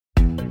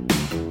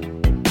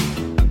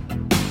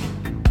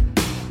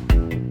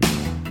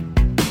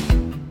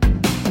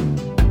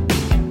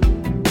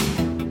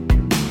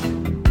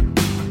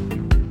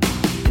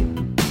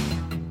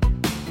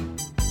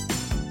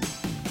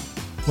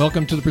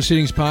Welcome to the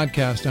Proceedings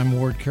podcast. I'm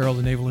Ward Carroll,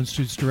 the Naval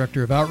Institute's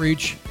Director of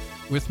Outreach.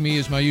 With me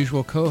is my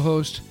usual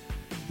co-host,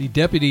 the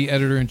Deputy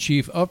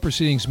Editor-in-Chief of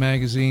Proceedings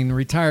Magazine,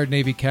 retired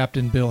Navy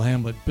Captain Bill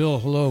Hamlet. Bill,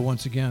 hello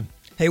once again.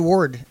 Hey,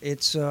 Ward.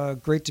 It's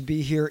great to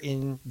be here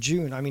in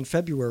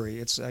February.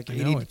 It's like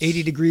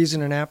 80 degrees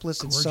in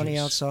Annapolis. Gorgeous. It's sunny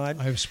outside.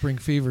 I have spring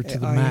fever to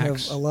the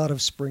max. I have a lot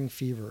of spring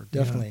fever,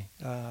 definitely.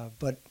 Yeah.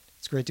 But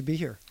it's great to be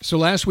here. So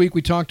last week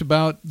we talked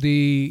about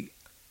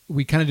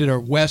we kind of did our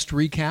West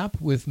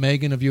recap with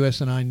Megan of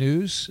USNI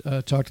News,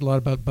 talked a lot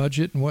about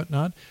budget and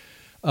whatnot.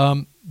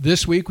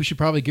 This week we should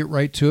probably get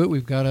right to it.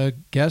 We've got a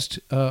guest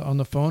on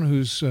the phone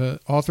who's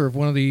author of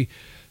one of the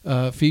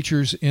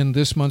features in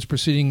this month's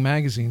Proceeding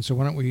magazine. So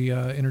why don't we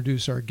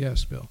introduce our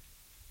guest, Bill?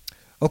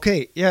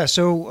 Okay, yeah.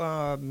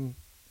 So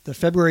the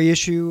February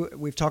issue,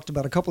 we've talked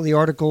about a couple of the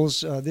articles.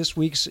 This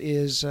week's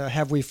is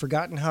Have We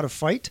Forgotten How to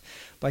Fight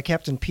by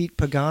Captain Pete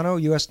Pagano,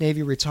 U.S.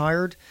 Navy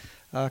retired.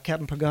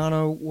 Captain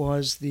Pagano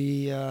was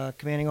the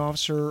commanding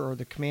officer or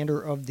the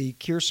commander of the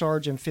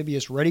Kearsarge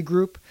Amphibious Ready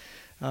Group.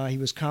 He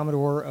was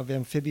Commodore of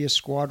Amphibious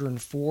Squadron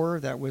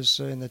 4. That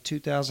was in the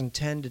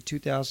 2010 to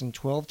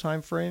 2012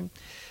 timeframe.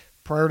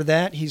 Prior to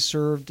that, he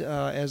served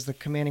as the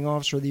commanding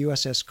officer of the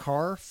USS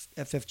Carr,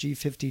 FFG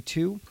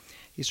 52.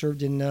 He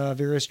served in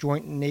various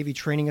joint Navy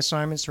training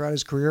assignments throughout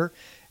his career.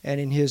 And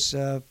in his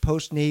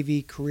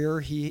post-Navy career,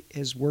 he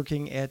is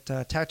working at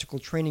Tactical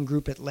Training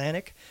Group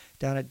Atlantic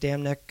down at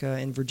Dam Neck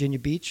in Virginia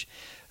Beach.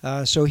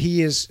 So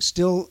he is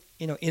still,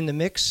 in the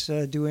mix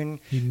doing.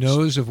 He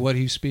knows of what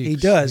he speaks. He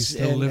does, He's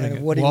still living and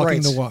it, what he walking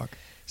writes. the walk.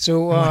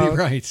 So what he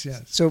writes,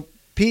 yes. So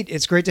Pete,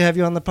 it's great to have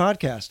you on the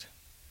podcast.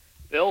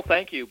 Bill,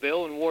 thank you.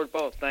 Bill and Ward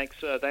both. Thanks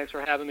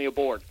for having me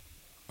aboard.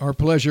 Our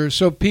pleasure.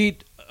 So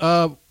Pete,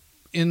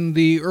 in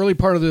the early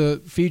part of the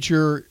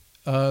feature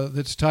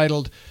that's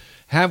titled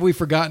 "Have We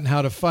Forgotten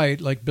How to Fight?"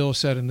 like Bill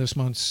said in this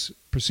month's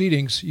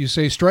Proceedings, you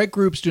say strike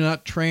groups do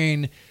not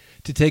train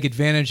to take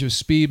advantage of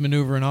speed,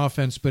 maneuver, and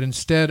offense, but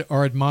instead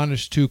are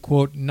admonished to,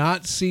 quote,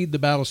 not cede the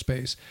battle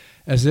space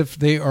as if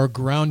they are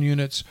ground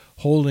units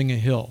holding a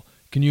hill.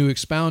 Can you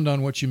expound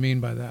on what you mean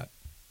by that?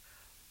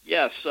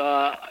 Yes.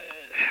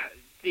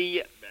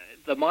 The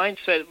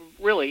mindset,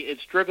 really,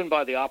 it's driven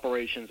by the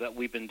operations that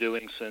we've been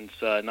doing since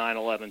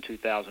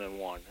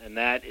 9/11/2001, and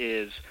that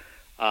is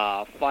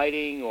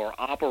fighting or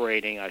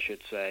operating, I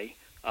should say,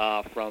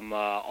 from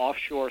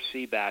offshore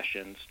sea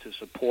bastions to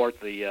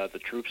support the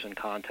troops in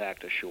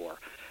contact ashore.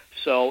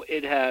 So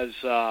it has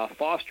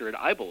fostered,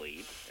 I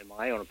believe, in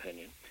my own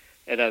opinion,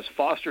 it has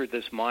fostered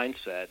this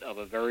mindset of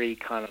a very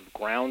kind of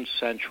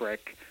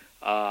ground-centric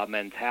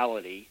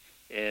mentality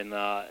in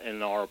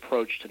our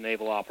approach to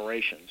naval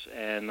operations,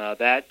 and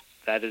that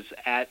is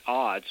at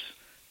odds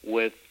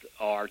with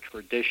our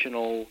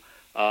traditional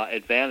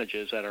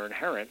advantages that are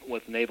inherent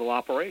with naval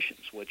operations,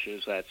 which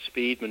is that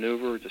speed,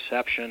 maneuver,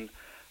 deception.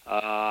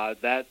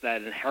 That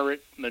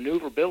inherent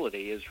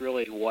maneuverability is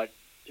really what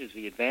is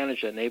the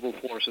advantage that naval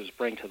forces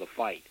bring to the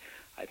fight.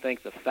 I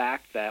think the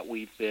fact that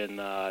we've been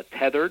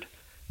tethered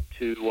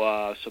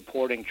to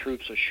supporting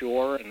troops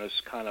ashore in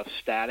this kind of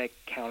static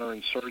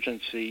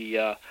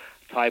counterinsurgency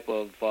type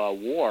of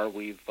war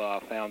we've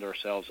found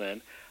ourselves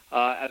in,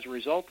 as a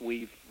result,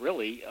 we've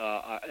really,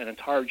 an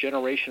entire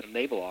generation of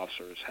naval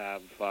officers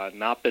have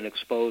not been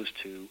exposed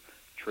to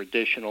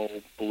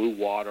traditional blue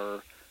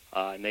water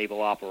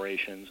naval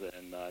operations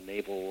and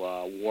naval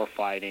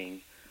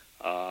warfighting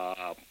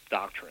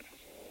doctrine.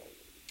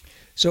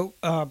 So,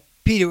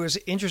 Pete, it was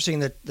interesting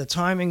that the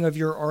timing of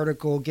your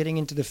article getting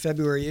into the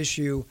February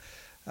issue.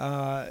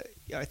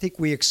 I think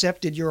we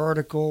accepted your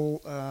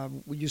article.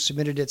 You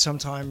submitted it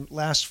sometime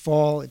last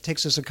fall. It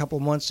takes us a couple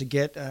months to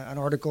get an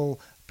article,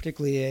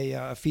 particularly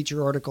a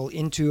feature article,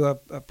 into a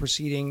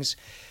Proceedings.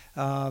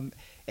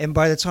 And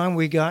by the time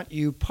we got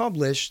you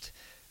published,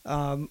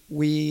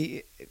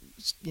 we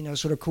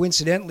sort of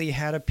coincidentally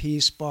had a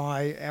piece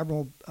by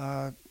Admiral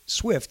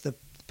Swift, the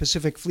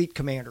Pacific Fleet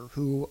Commander,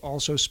 who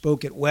also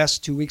spoke at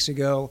West 2 weeks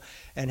ago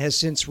and has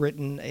since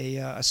written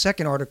a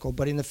second article.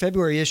 But in the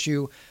February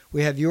issue,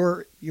 we have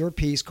your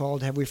piece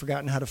called "Have We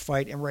Forgotten How to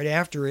Fight?" And right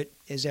after it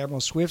is Admiral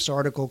Swift's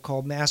article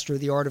called "Master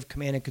the Art of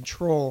Command and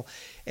Control."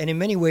 And in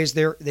many ways,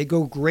 they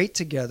go great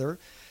together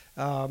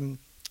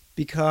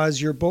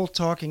because you're both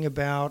talking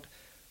about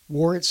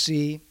war at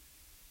sea,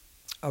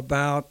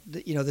 about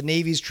the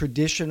Navy's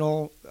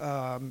traditional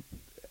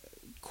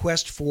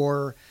quest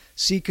for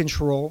sea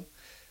control,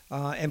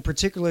 and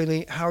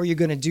particularly how are you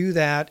going to do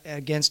that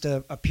against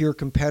a peer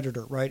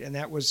competitor, right? And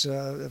that was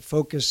the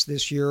focus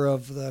this year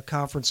of the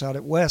conference out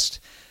at West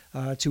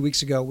 2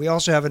 weeks ago. We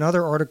also have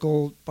another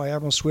article by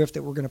Admiral Swift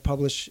that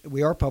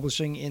we are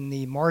publishing in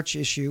the March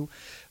issue,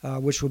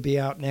 which will be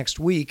out next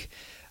week.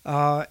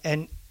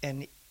 And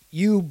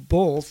you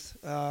both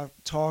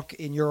talk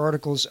in your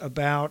articles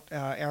about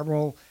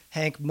Admiral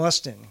Hank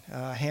Mustin,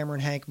 Hammer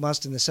and Hank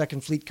Mustin, the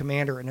Second Fleet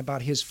Commander, and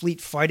about his fleet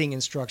fighting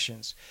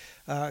instructions.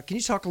 Can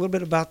you talk a little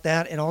bit about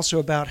that, and also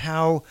about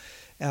how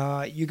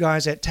you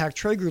guys at TAC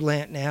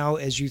Traegerland now,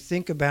 as you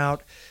think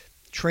about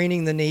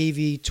training the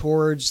Navy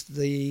towards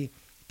the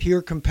peer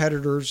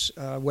competitors,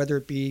 whether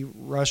it be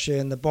Russia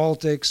in the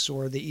Baltics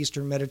or the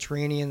Eastern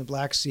Mediterranean, the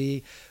Black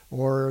Sea,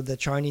 or the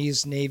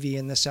Chinese Navy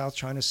in the South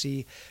China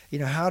Sea.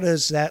 How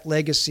does that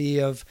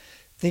legacy of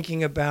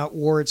thinking about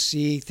war at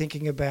sea,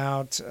 thinking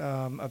about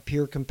a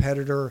peer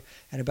competitor,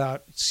 and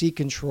about sea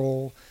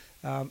control,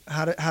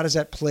 how does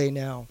that play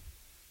now?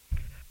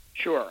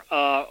 Sure.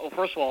 Well,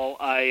 first of all,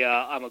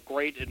 I'm a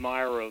great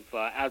admirer of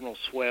Admiral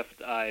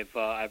Swift.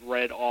 I've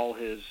read all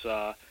his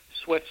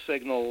Swift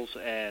signals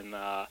and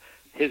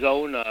his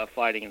own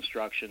fighting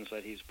instructions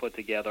that he's put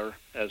together,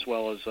 as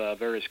well as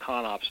various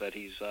CONOPs that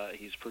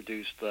he's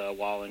produced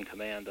while in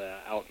command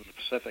out in the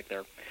Pacific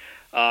there.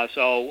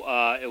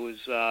 So it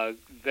was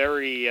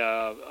very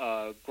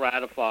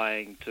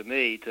gratifying to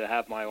me to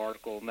have my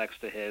article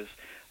next to his.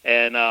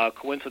 And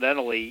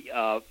coincidentally,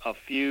 I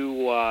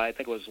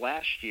think it was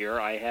last year,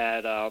 I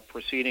had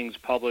Proceedings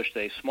published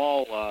a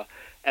small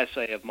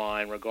essay of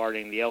mine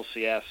regarding the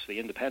LCS, the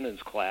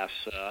Independence class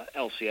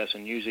LCS,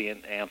 and using it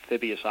in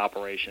amphibious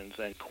operations.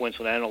 And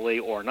coincidentally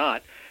or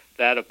not,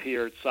 that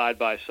appeared side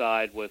by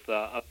side with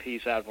a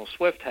piece Admiral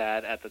Swift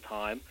had at the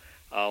time,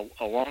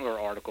 a longer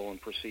article in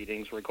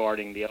Proceedings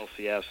regarding the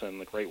LCS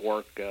and the great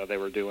work they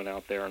were doing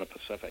out there in the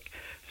Pacific.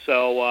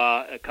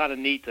 So kind of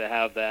neat to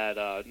have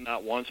that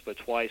not once but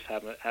twice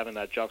having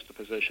that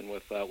juxtaposition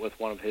with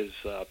one of his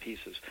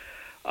pieces.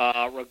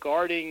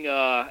 Regarding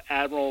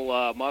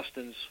Admiral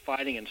Mustin's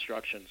fighting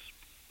instructions,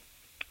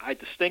 I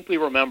distinctly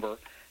remember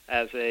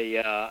as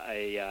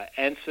a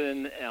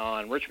ensign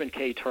on Richmond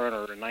K.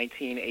 Turner in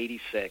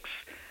 1986,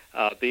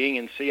 being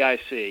in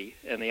CIC,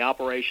 and the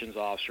operations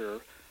officer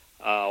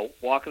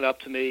walking up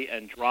to me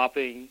and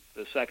dropping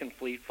the Second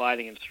Fleet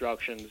fighting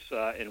instructions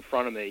in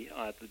front of me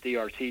at the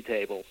DRT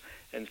table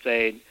and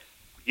saying,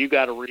 "You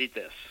got to read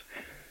this."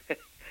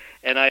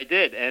 And I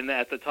did. And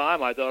at the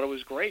time, I thought it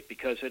was great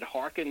because it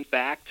harkened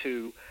back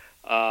to,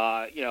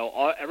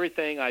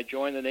 everything I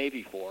joined the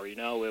Navy for.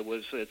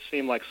 It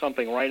seemed like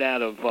something right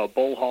out of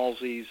Bull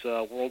Halsey's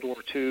World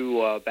War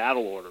II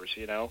battle orders.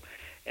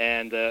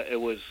 And it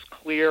was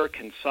clear,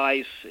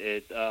 concise.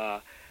 It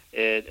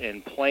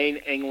in plain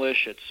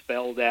English, it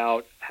spelled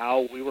out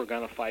how we were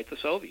going to fight the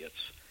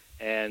Soviets,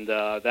 and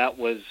that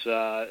was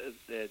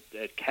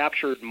it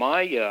captured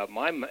my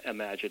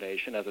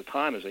imagination at the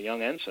time as a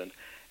young ensign,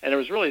 and it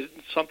was really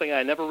something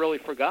I never really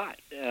forgot.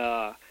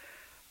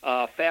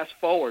 Fast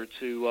forward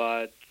to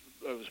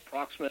it was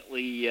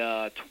approximately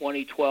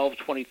 2012,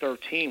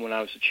 2013 when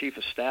I was the Chief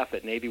of Staff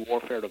at Navy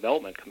Warfare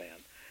Development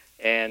Command,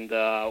 and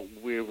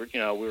we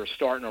were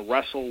starting to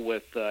wrestle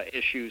with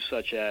issues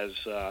such as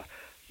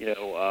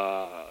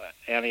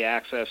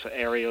anti-access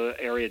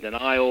area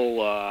denial,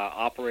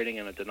 operating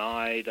in a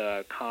denied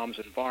comms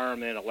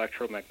environment,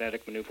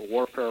 electromagnetic maneuver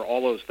warfare,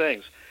 all those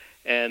things.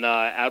 And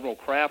Admiral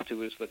Kraft, who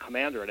was the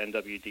commander at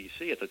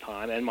NWDC at the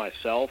time, and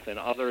myself and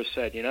others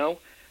said,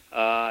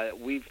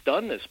 we've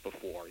done this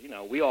before.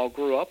 We all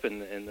grew up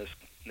in this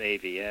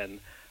Navy. And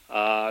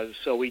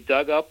so we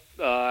dug up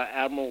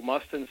Admiral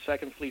Mustin's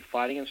Second Fleet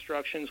fighting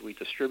instructions. We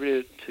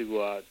distributed it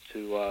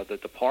to the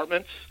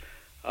departments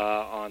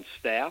on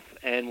staff,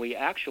 and we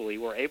actually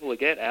were able to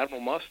get Admiral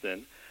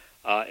Mustin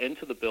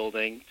into the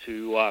building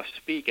to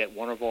speak at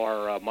one of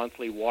our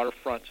monthly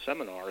waterfront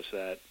seminars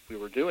that we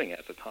were doing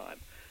at the time.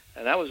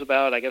 And that was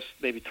about, I guess,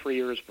 maybe 3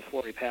 years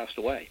before he passed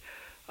away.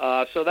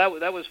 So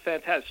that was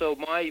fantastic. So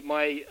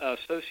my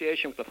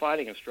association with the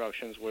fighting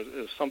instructions was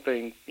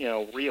something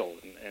real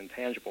and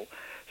tangible.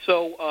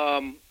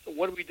 So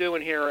what are we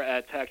doing here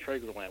at TAC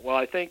Traegerland? Well,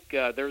 I think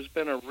there's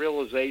been a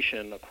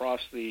realization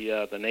across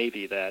the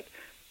Navy that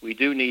we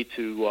do need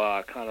to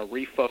kind of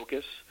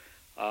refocus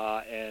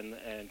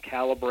and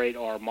calibrate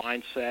our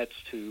mindsets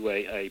to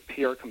a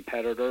peer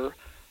competitor,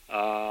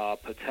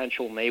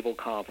 potential naval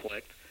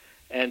conflict.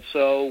 And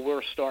so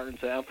we're starting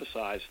to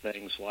emphasize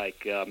things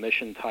like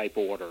mission-type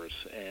orders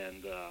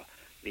and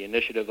the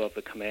initiative of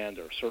the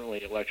commander,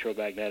 certainly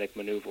electromagnetic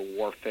maneuver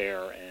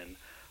warfare and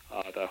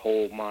the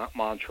whole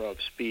mantra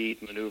of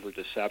speed, maneuver,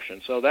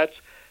 deception. So that's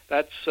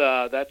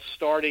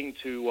starting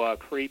to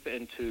creep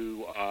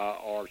into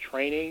our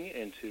training,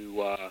 into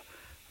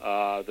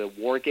the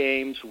war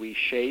games we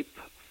shape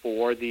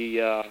for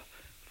the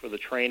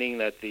training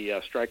that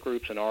the strike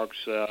groups and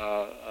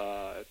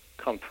ARGs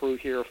come through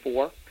here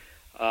for.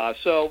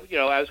 So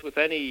as with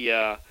any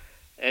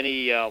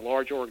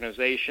large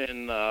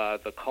organization,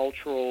 the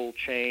cultural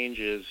change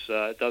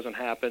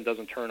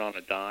doesn't turn on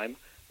a dime.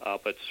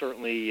 But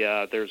certainly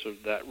there's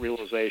that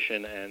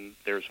realization, and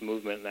there's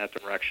movement in that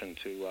direction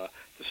to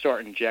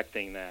start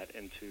injecting that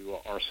into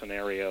our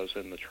scenarios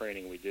and the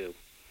training we do.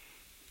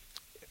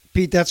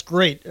 Pete, that's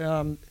great.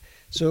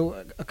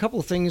 So a couple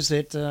of things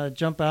that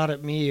jump out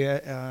at me.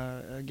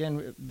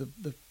 Again,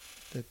 the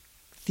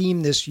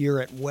theme this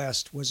year at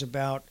West was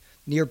about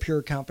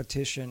near-peer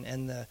competition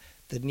and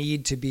the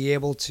need to be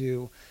able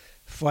to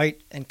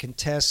fight and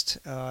contest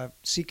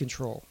sea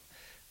control.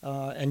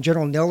 And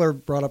General Neller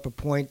brought up a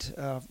point,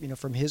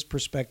 from his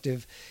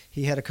perspective.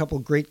 He had a couple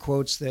of great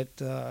quotes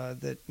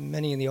that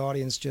many in the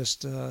audience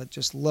just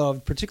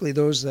loved, particularly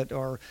those that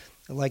are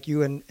like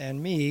you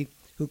and me,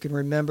 who can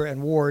remember,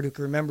 and Ward, who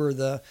can remember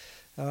the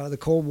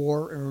Cold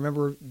War, and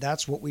remember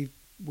that's what we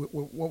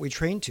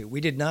trained to.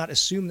 We did not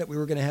assume that we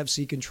were going to have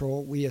sea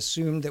control. We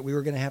assumed that we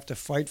were going to have to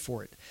fight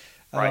for it.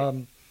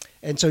 Right.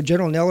 And so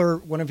General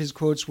Neller, one of his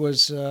quotes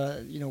was,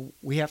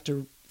 we have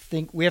to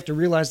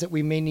realize that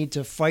we may need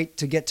to fight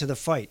to get to the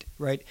fight,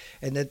 right?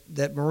 And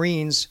that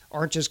Marines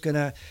aren't just going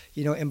to,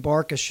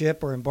 embark a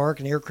ship or embark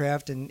an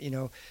aircraft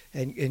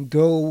and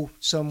go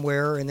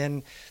somewhere and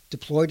then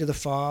deploy to the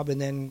FOB and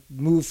then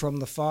move from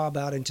the FOB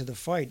out into the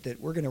fight.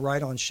 That we're going to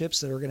ride on ships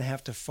that are going to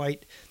have to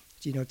fight,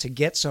 to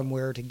get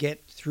somewhere, to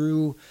get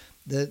through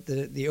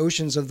the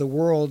oceans of the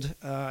world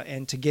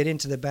and to get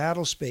into the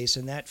battle space.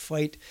 And that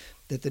fight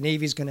that the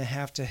Navy's going to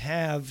have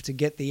to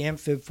get the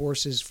amphib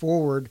forces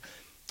forward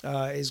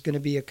is going to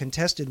be a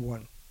contested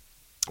one.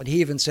 And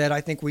he even said,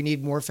 I think we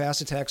need more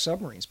fast attack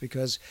submarines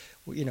because,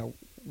 we're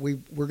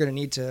going to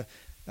need to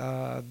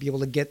be able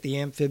to get the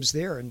amphibs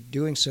there. And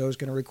doing so is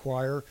going to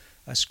require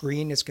a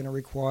screen. It's going to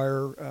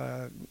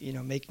require,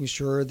 making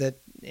sure that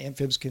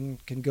amphibs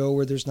can go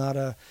where there's not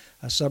a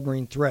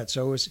submarine threat.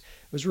 So it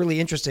was really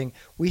interesting.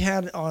 We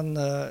had on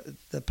the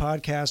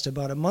podcast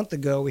about a month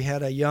ago, we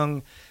had a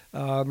young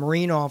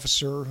Marine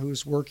officer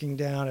who's working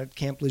down at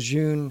Camp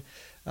Lejeune,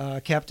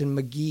 Captain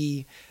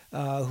McGee,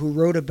 who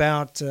wrote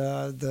about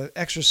the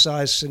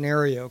exercise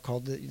scenario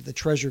called the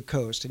Treasure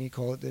Coast, and he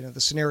called it,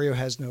 the scenario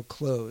has no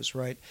close,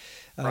 right?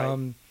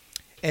 Right.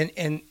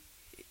 And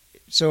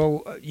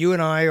so you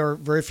and I are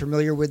very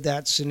familiar with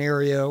that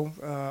scenario.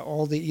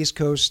 All the East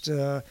Coast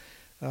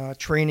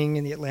training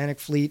in the Atlantic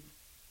Fleet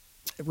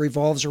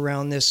revolves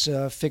around this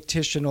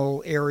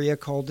fictional area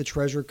called the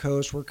Treasure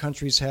Coast, where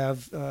countries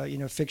have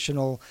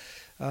fictional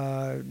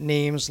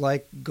names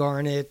like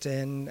Garnet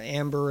and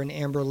Amber and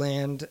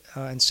Amberland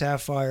and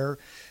Sapphire,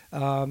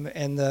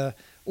 and the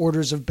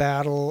orders of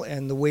battle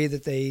and the way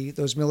that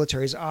those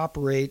militaries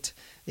operate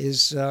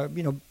is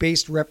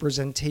based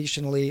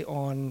representationally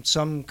on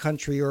some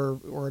country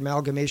or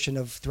amalgamation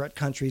of threat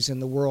countries in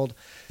the world.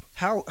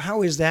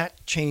 How is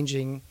that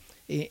changing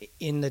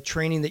in the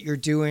training that you're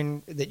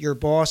doing, that your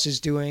boss is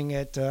doing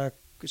at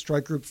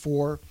Strike Group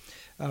 4?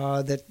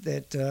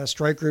 That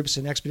strike groups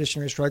and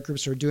expeditionary strike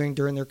groups are doing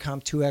during their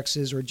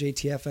COM2Xs or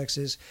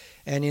JTFXs,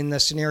 and in the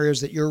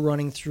scenarios that you're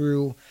running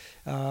through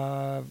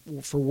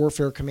for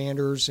warfare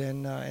commanders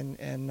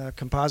and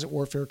composite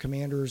warfare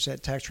commanders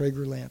at TAC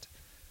Traegerland.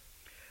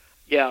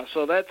 Yeah,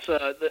 so that's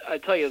I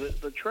tell you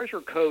the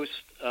Treasure Coast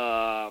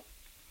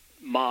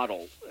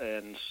model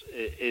and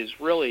is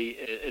really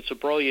it's a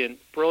brilliant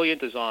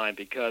design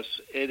because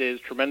it is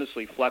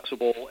tremendously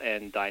flexible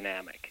and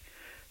dynamic.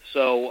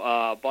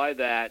 So by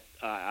that,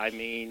 I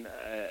mean,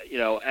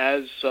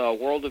 as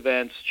world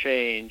events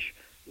change,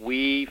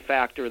 we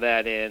factor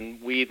that in.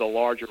 We, the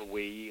larger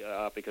we,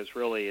 because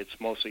really it's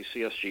mostly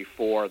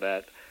CSG4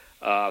 that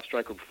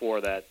Strike Group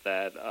 4 that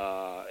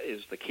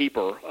is the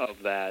keeper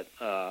of that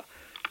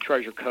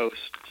Treasure Coast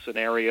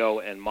scenario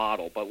and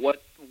model. But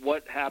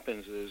what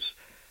happens is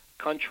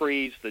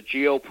countries, the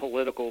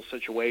geopolitical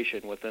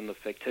situation within the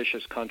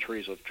fictitious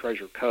countries of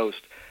Treasure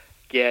Coast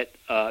get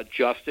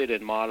adjusted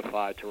and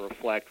modified to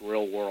reflect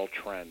real-world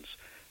trends.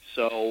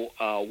 So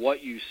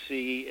what you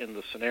see in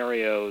the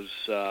scenarios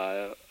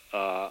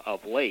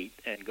of late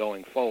and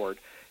going forward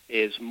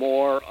is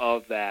more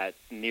of that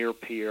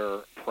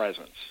near-peer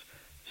presence.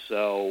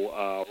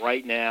 So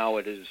right now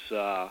it is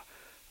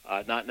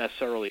not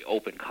necessarily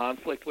open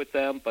conflict with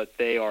them, but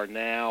they are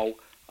now,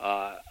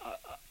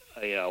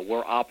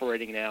 we're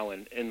operating now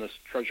in this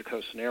Treasure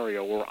Coast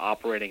scenario, we're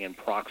operating in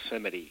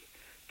proximity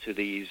to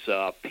these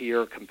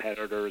peer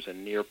competitors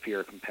and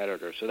near-peer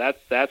competitors. So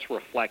that's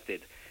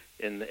reflected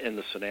in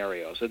the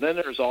scenarios. And then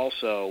there's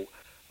also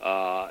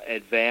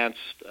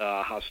advanced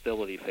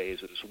hostility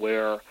phases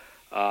where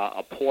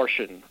a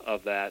portion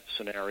of that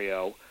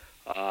scenario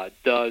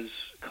does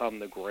come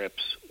to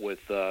grips with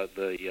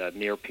the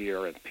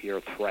near-peer and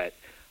peer threat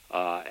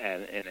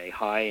and in a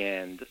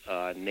high-end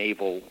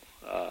naval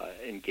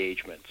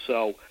engagement.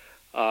 So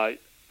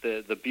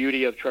the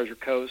beauty of Treasure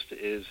Coast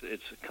is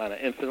it's kind of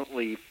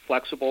infinitely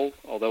flexible.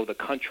 Although the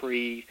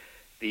country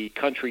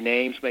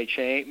names may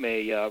change,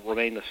 may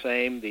remain the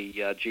same. The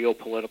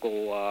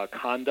geopolitical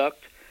conduct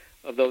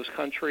of those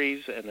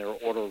countries and their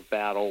order of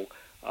battle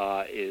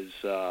is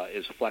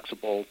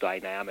flexible,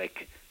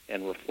 dynamic,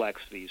 and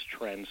reflects these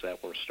trends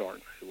that we're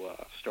starting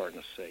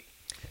to see.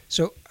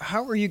 So,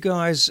 how are you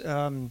guys?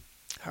 How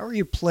are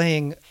you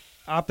playing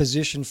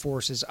opposition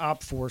forces,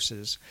 op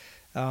forces?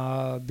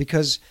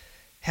 Because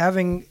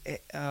having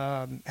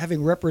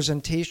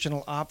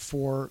representational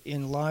OPFOR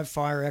in live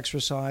fire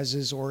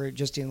exercises or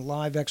just in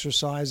live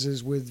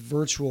exercises with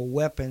virtual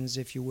weapons,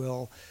 if you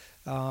will,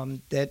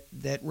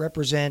 that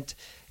represent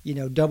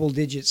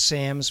double-digit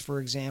SAMs, for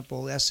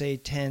example,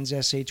 SA-10s,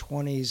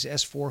 SA-20s,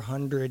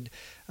 S-400,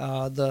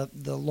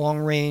 the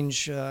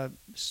long-range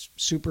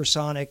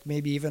supersonic,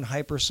 maybe even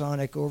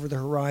hypersonic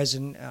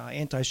over-the-horizon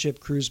anti-ship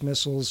cruise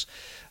missiles,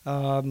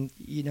 upgunned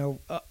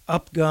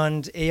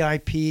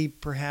AIP,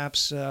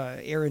 perhaps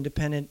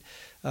air-independent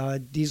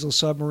diesel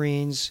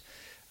submarines,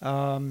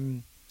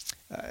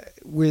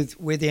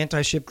 with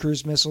anti-ship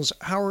cruise missiles.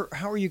 How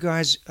are you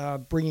guys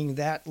bringing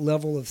that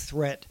level of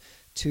threat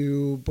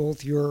to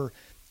both your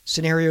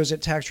scenarios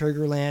at TAC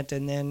Traegerland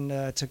and then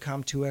to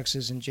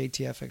COM2Xs and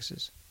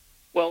JTFXs?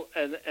 Well,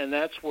 and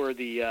that's where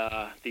the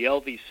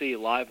LVC,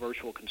 live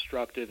virtual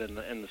constructive, and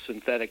the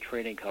synthetic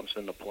training comes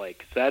into play.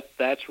 'Cause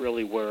that's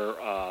really where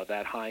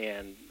that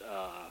high-end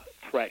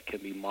threat can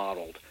be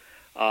modeled.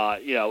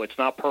 It's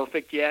not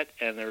perfect yet,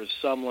 and there's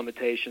some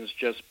limitations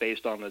just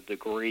based on the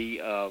degree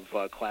of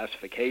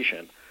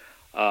classification.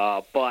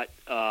 But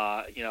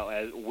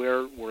as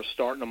we're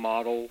starting to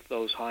model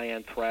those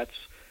high-end threats.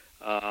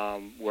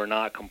 We're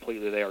not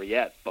completely there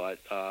yet, but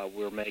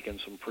we're making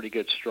some pretty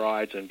good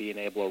strides in being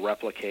able to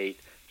replicate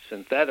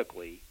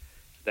synthetically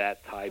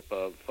that type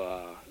of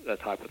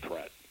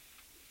threat.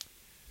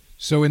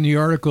 So in the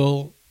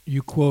article,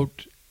 you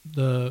quote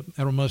the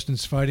Admiral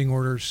Mustin's fighting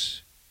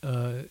orders,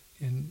 and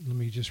let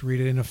me just read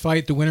it. In a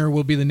fight, the winner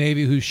will be the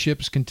Navy whose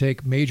ships can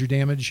take major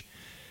damage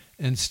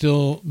and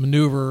still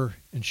maneuver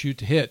and shoot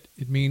to hit.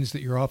 It means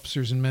that your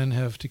officers and men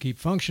have to keep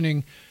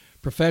functioning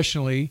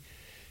professionally,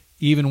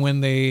 even when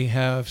they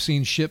have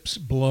seen ships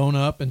blown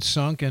up and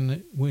sunk,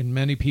 and when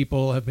many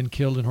people have been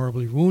killed and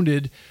horribly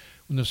wounded,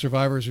 when the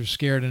survivors are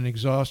scared and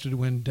exhausted,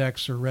 when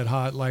decks are red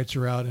hot, lights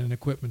are out, and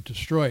equipment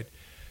destroyed.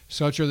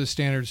 Such are the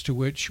standards to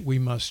which we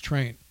must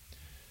train.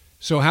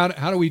 So how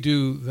do we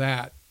do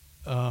that?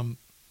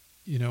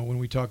 When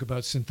we talk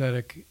about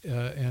synthetic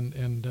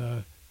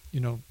and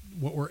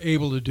what we're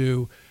able to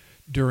do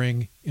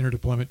during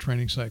interdeployment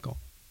training cycle.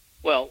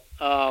 Well,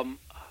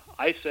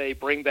 I say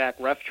bring back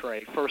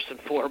RefTray first and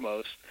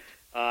foremost,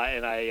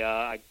 and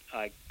I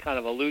kind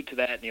of allude to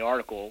that in the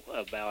article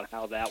about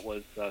how that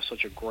was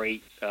such a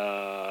great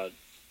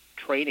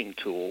training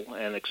tool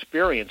and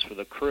experience for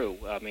the crew.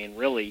 I mean,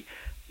 really,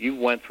 you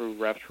went through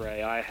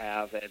RefTray, I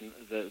have, and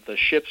the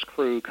ship's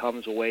crew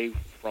comes away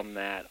from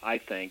that, I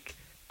think,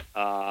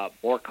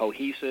 more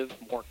cohesive,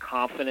 more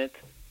confident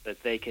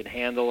that they can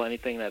handle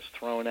anything that's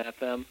thrown at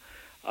them.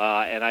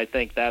 And I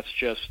think that's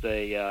just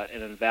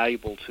an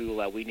invaluable tool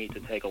that we need to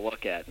take a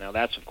look at. Now,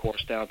 that's, of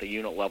course, down at the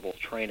unit level of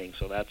training,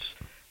 so that's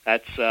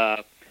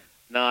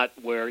not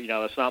where,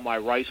 that's not my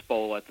rice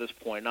bowl at this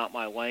point, not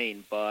my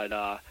lane,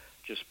 but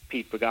just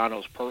Pete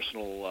Pagano's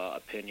personal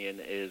opinion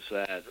is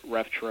that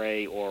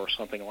RefTray or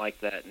something like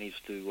that needs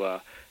to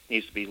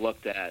be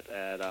looked at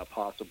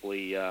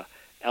possibly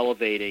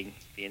elevating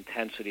the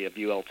intensity of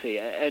ULT.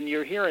 And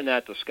you're hearing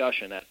that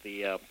discussion at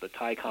the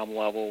TICOM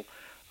level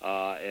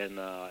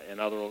and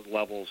other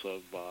levels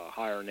of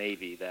higher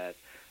Navy that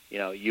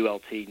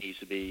ULT needs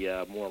to be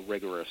more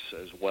rigorous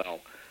as well.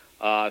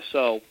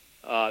 So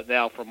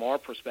now, from our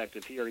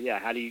perspective here,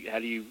 how do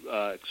you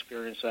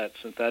experience that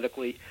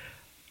synthetically?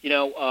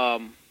 I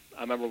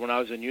remember when I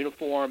was in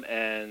uniform,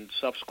 and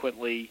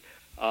subsequently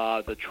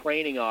the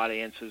training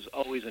audience is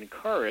always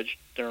encouraged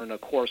during the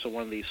course of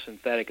one of these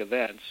synthetic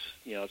events.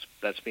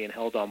 That's being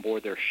held on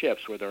board their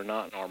ships where they're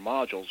not in our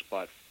modules,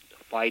 but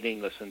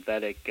fighting the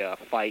synthetic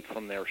fight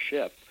from their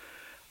ship,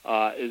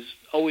 has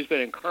always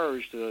been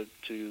encouraged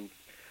to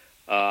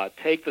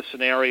take the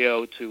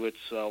scenario to its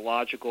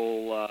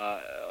logical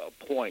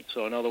point.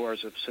 So in other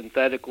words, if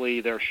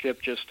synthetically their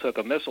ship just took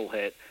a missile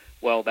hit,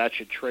 well, that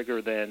should trigger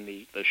then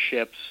the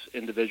ship's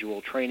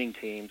individual training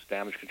teams,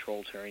 damage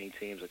control training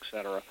teams, et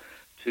cetera,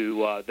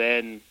 to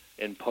then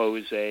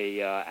impose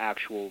a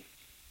actual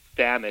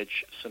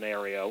damage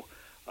scenario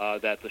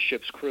that the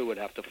ship's crew would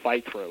have to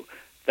fight through.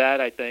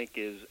 That, I think,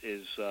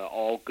 is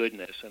all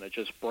goodness, and it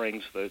just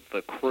brings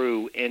the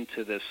crew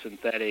into this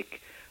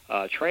synthetic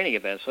training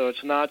event. So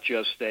it's not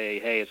just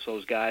hey, it's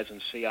those guys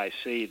in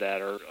CIC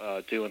that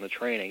are doing the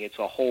training. It's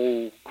a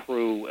whole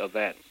crew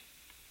event.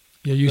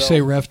 Yeah, you say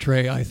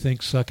RefTray, I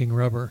think sucking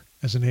rubber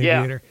as an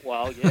aviator. Yeah,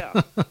 well,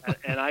 yeah.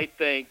 and I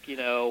think,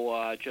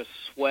 just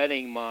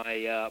sweating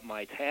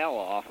my tail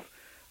off,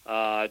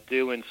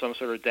 doing some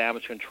sort of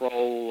damage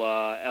control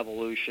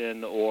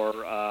evolution,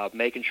 or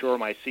making sure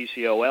my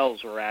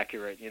CCOLs are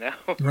accurate,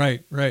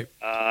 Right.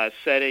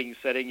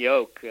 setting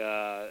yoke,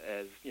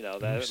 as,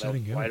 that's a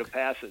rite of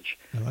passage.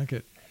 I like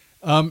it.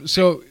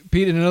 So,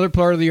 Pete, in another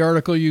part of the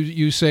article,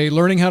 you say,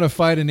 learning how to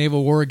fight a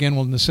naval war again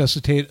will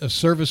necessitate a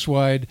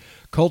service-wide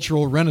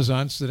cultural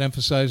renaissance that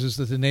emphasizes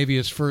that the Navy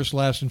is first,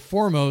 last, and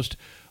foremost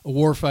a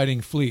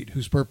warfighting fleet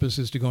whose purpose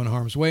is to go in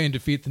harm's way and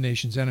defeat the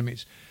nation's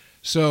enemies.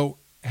 So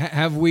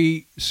have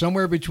we,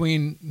 somewhere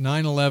between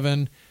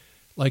 9/11,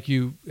 like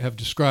you have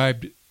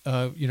described,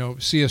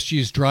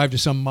 CSG's drive to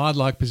some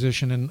modlock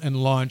position and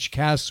launch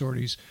CAS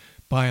sorties,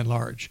 by and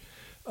large,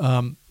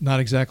 not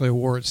exactly a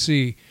war at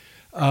sea.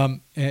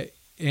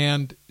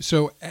 And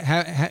so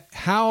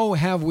how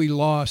have we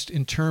lost,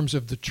 in terms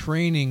of the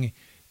training,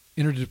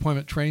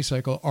 interdeployment training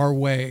cycle, our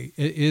way?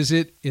 Is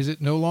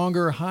it no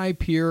longer high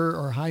peer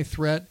or high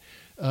threat?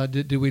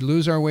 Did we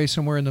lose our way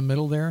somewhere in the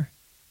middle there?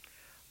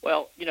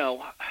 Well,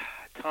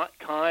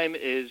 time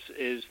is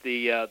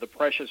the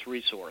precious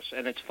resource,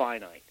 and it's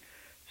finite.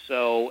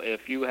 So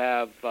if you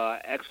have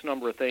X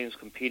number of things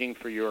competing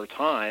for your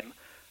time,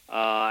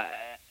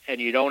 and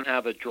you don't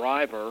have a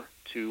driver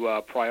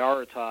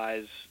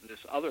prioritize this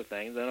other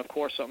thing, then of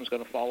course something's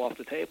going to fall off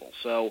the table.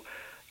 So,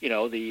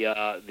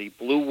 the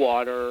blue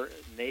water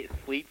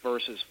fleet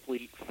versus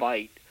fleet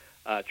fight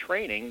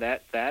training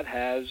that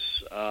has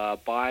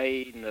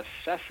by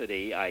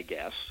necessity, I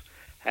guess,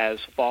 has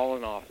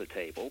fallen off the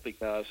table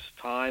because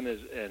time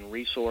and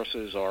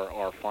resources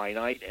are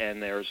finite,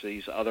 and there's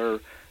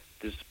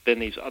been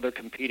these other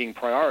competing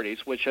priorities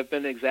which have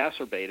been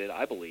exacerbated,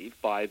 I believe,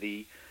 by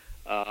the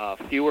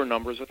fewer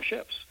numbers of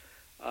ships.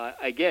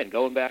 Again,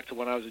 going back to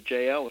when I was a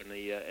JO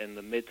in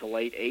the mid to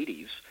late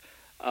 80s,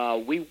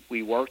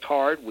 we worked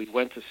hard. We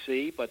went to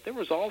sea, but there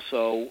was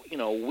also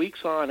weeks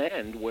on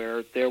end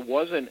where there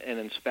wasn't an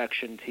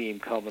inspection team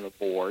coming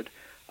aboard,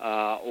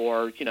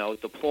 or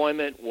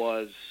deployment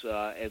was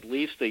at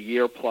least a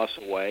year plus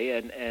away,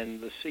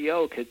 and the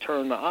CO could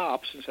turn to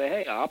ops and say,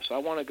 "Hey, ops, I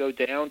want to go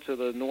down to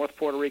the North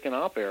Puerto Rican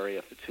op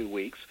area for 2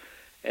 weeks,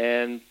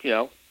 and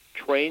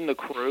train the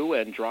crew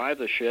and drive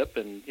the ship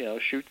and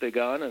shoot the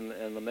gun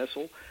and the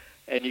missile."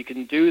 And you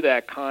can do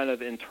that kind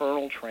of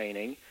internal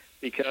training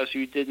because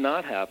you did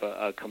not have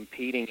a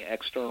competing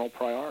external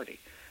priority.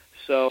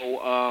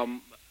 So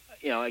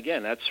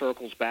again, that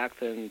circles back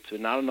then to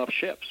not enough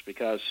ships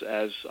because,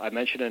 as I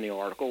mentioned in the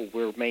article,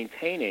 we're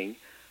maintaining,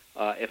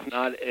 if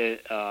not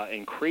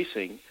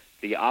increasing,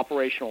 the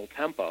operational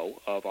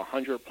tempo of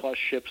 100-plus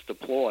ships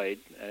deployed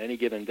at any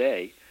given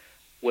day,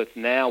 with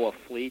now a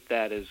fleet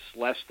that is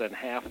less than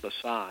half the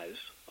size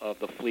of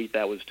the fleet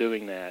that was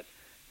doing that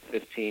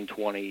 15,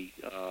 20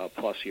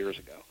 plus years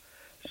ago.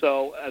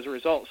 So as a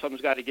result,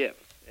 something's got to give.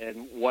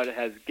 And what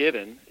has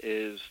given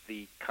is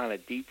the kind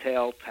of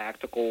detailed,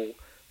 tactical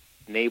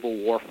naval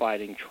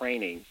warfighting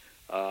training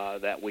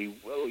that we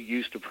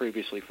used to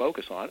previously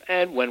focus on.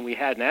 And when we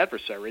had an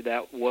adversary,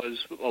 that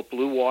was a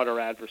blue water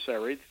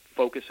adversary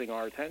focusing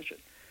our attention.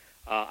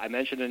 I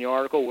mentioned in the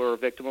article we're a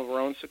victim of our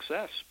own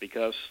success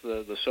because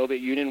the Soviet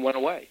Union went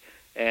away.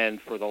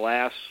 And for the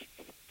last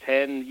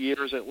 10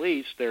 years at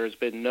least, there has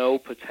been no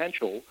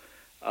potential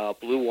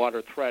blue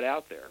water threat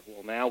out there.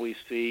 Well, now we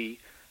see,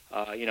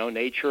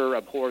 nature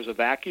abhors a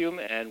vacuum,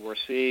 and we're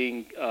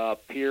seeing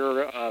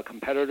peer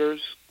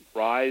competitors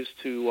rise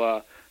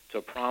to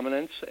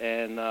prominence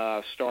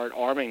and start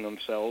arming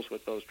themselves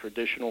with those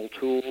traditional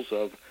tools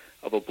of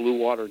a blue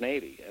water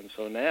navy. And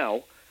so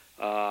now,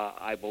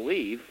 I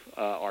believe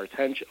our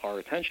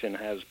attention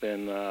has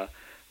been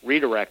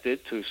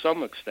redirected to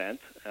some extent.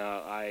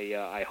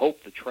 I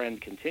hope the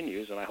trend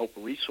continues, and I hope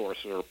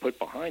resources are put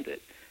behind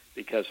it,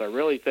 because I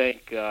really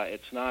think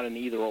it's not an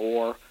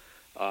either-or.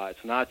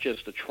 It's not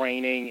just a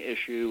training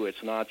issue.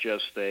 It's not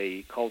just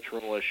a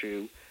cultural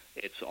issue.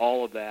 It's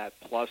all of that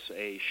plus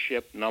a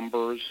ship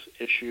numbers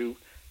issue,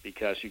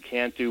 because you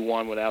can't do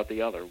one without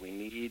the other. We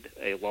need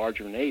a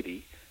larger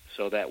Navy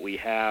so that we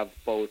have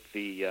both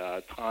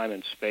the time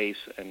and space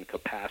and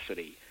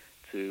capacity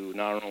to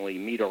not only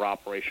meet our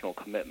operational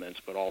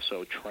commitments, but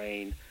also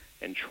train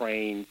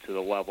to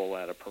the level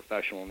that a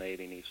professional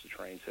Navy needs to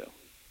train to.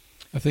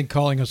 I think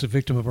calling us a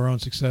victim of our own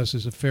success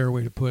is a fair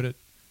way to put it.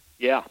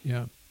 Yeah.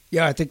 Yeah.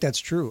 Yeah, I think that's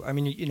true. I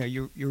mean,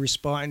 you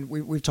respond.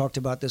 We've talked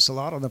about this a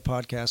lot on the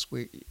podcast.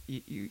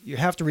 You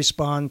have to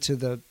respond to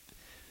the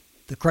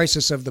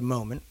crisis of the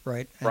moment,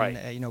 right? And,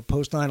 right.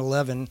 Post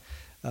 9/11,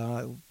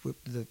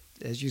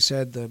 as you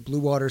said, the blue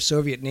water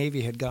Soviet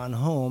Navy had gone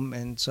home,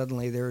 and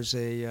suddenly there's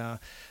an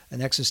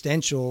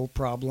existential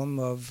problem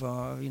of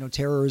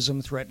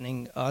terrorism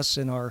threatening us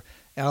and our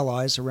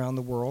allies around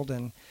the world,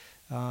 and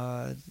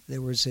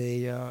there was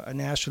a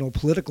national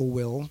political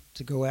will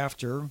to go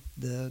after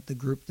the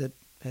group that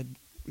had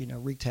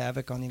wreaked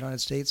havoc on the United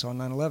States on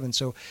 9/11.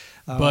 So,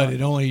 but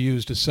it only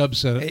used a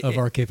subset of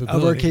our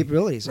capabilities. Of our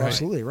capabilities, right.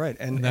 Absolutely right.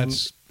 And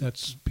that's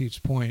Pete's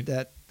point.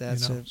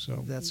 That's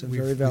a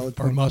very valid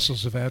point. Our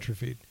muscles have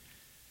atrophied.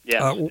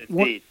 Yes,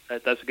 indeed.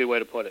 That's a good way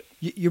to put it.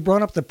 You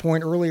brought up the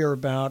point earlier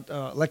about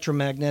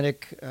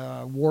electromagnetic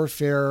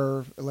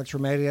warfare,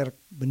 electromagnetic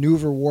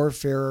maneuver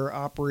warfare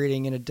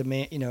operating in a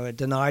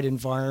denied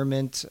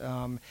environment.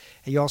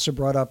 You also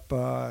brought up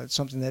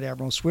something that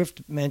Admiral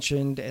Swift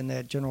mentioned, and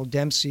that General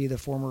Dempsey, the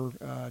former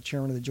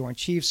chairman of the Joint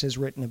Chiefs, has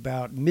written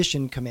about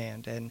mission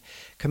command and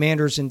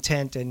commander's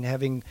intent, and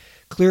having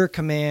clear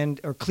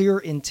command or clear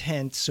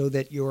intent so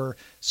that your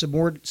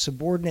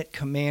subordinate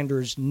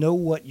commanders know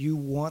what you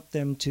want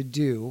them to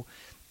do,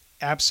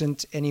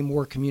 absent any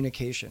more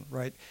communication,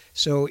 right?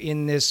 So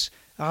in this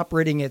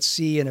operating at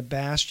sea in a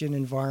bastion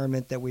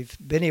environment that we've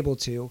been able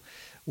to,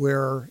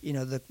 where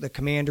the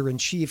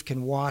commander-in-chief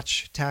can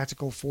watch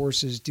tactical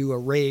forces do a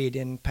raid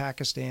in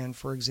Pakistan,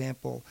 for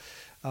example,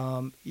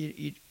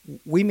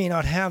 we may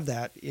not have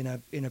that in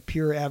a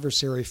pure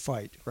adversary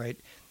fight, right?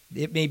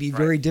 It may be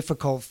very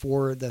difficult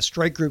for the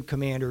strike group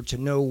commander to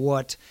know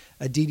what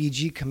a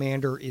DDG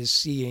commander is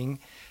seeing.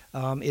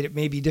 It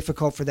may be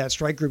difficult for that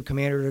strike group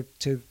commander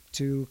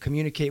to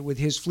communicate with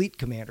his fleet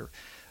commander.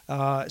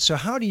 So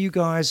how do you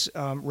guys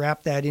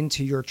wrap that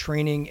into your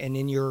training and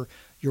in your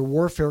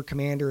warfare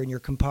commander and your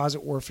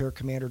composite warfare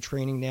commander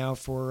training now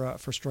for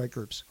strike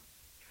groups?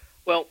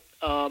 Well,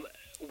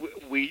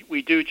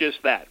 we do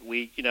just that.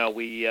 We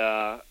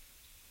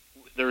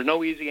there are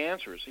no easy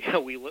answers.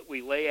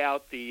 We lay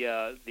out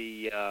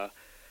the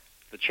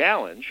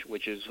challenge,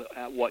 which is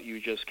what you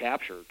just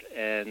captured,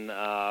 and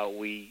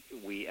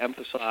we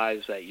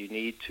emphasize that you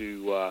need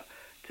to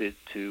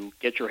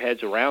get your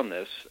heads around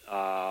this.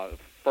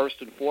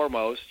 First and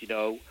foremost,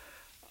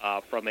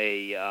 from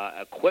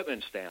a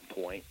equipment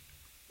standpoint,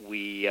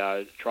 we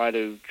try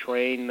to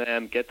train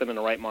them, get them in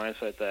the right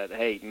mindset that,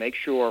 hey, make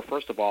sure,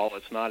 first of all,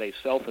 it's not a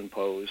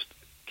self-imposed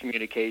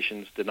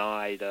communications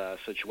denied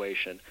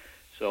situation.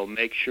 So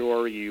make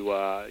sure you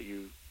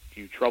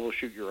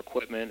troubleshoot your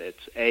equipment.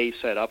 It's A,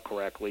 set up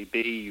correctly,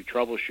 B, you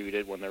troubleshoot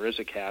it when there is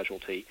a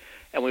casualty.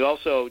 And we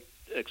also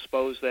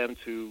expose them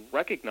to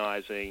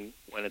recognizing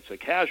when it's a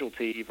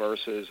casualty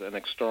versus an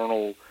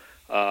external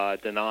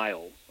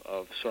denial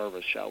of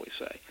service, shall we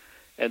say.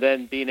 And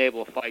then being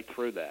able to fight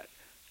through that.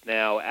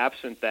 Now,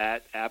 absent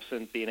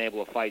being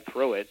able to fight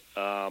through it,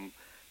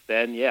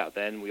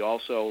 then we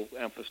also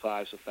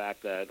emphasize the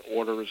fact that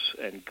orders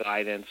and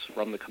guidance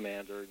from the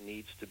commander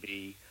needs to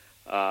be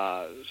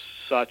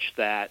such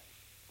that,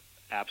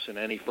 absent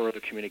any further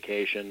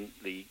communication,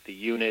 the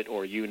unit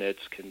or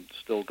units can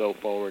still go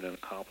forward and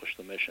accomplish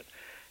the mission.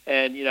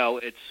 And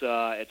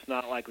it's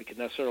not like we can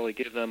necessarily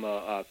give them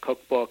a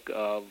cookbook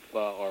or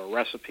a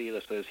recipe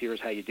that says here's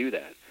how you do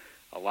that.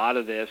 A lot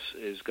of this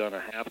is going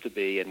to have to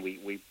be, and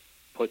we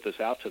put this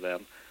out to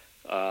them,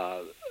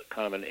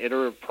 kind of an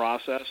iterative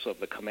process of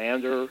the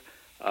commander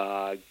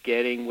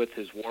getting with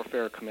his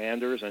warfare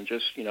commanders and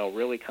just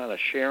really kind of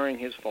sharing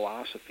his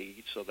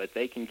philosophy so that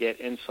they can get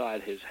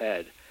inside his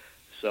head,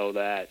 so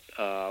that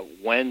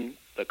when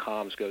the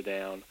comms go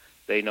down,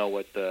 they know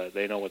what the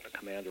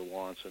commander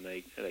wants, and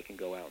they can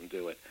go out and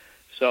do it.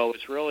 So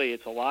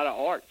it's a lot of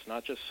art. It's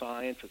not just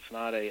science. It's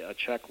not a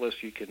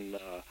checklist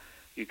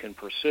you can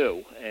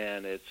pursue,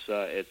 and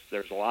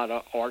there's a lot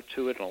of art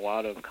to it and a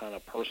lot of kind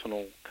of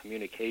personal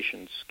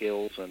communication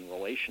skills and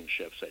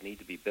relationships that need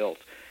to be built.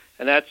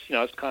 And that's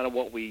kind of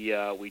what we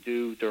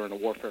do during the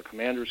Warfare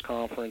Commanders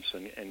Conference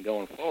and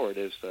going forward,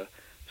 is to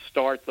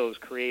start those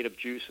creative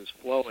juices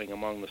flowing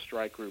among the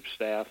strike group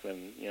staff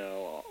and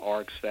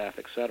ARG staff,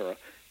 et cetera,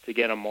 to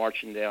get them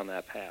marching down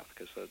that path,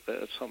 because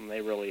that's something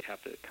they really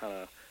have to kind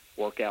of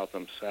work out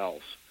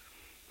themselves.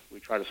 We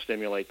try to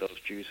stimulate those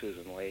juices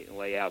and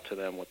lay out to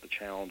them what the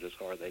challenges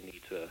are they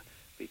need to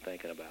be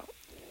thinking about.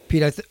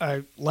 Pete,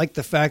 I like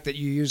the fact that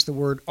you used the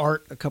word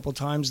art a couple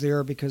times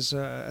there, because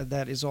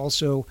that is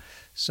also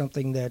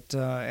something that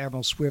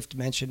Admiral Swift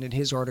mentioned in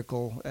his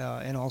article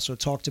and also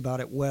talked about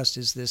at West,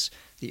 is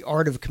the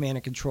art of command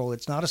and control.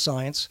 It's not a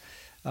science,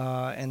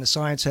 and the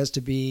science has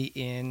to be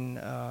in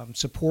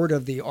support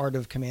of the art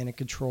of command and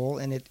control,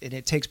 and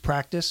it takes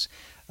practice.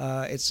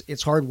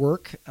 It's hard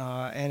work,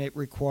 and it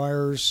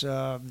requires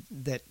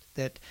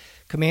that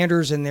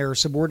commanders and their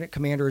subordinate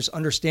commanders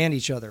understand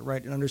each other,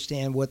 right, and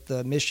understand what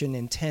the mission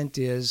intent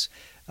is,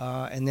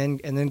 and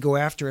then go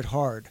after it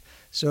hard.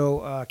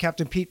 So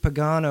Captain Pete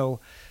Pagano,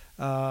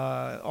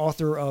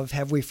 author of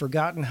Have We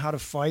Forgotten How to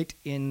Fight,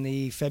 in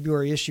the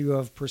February issue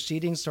of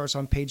Proceedings, starts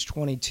on page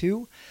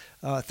 22.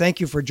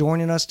 Thank you for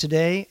joining us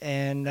today,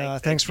 and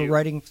thanks for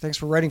writing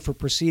for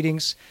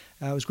Proceedings.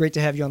 It was great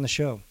to have you on the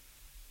show.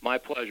 My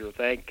pleasure.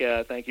 Thank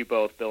you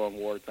both, Bill and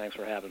Ward. Thanks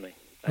for having me.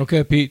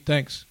 Okay, Pete,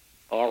 thanks.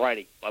 All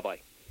righty. Bye-bye.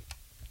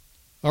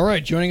 All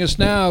right, joining us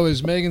now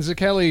is Megan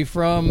Zacchelli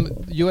from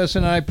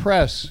USNI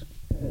Press.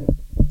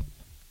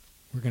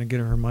 We're going to get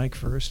her mic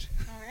first.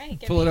 All right.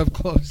 Pull it up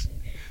close.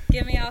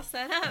 Get me all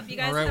set up. You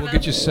guys all right, have we'll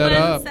get you set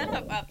up.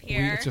 Setup up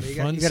here. It's a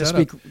fun you gotta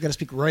setup. You got to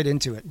speak right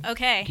into it.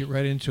 Okay. Get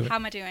right into it. How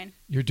am I doing?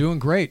 You're doing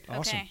great.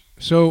 Awesome. Okay.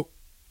 So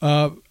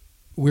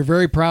we're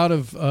very proud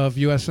of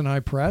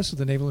USNI Press,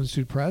 the Naval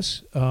Institute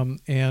Press,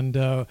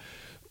 and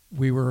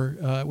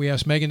we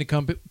asked Megan to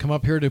come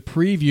up here to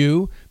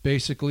preview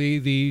basically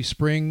the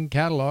spring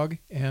catalog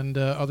and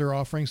other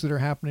offerings that are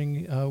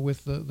happening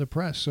with the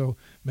press. So,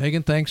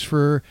 Megan, thanks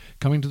for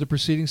coming to the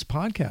Proceedings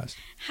podcast.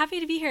 Happy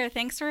to be here.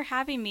 Thanks for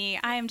having me.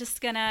 I am just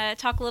going to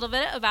talk a little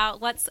bit about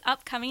what's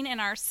upcoming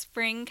in our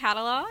spring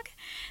catalog.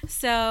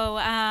 So,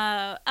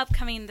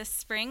 upcoming this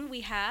spring,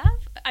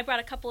 I brought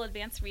a couple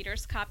advanced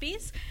readers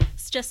copies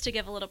just to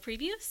give a little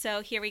preview.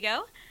 So, here we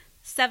go.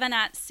 7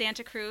 at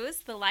Santa Cruz,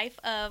 The Life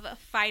of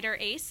Fighter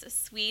Ace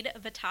Swede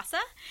Vitassa.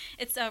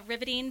 It's a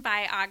riveting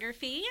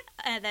biography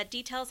that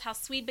details how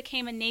Swede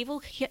became a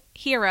naval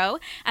hero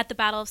at the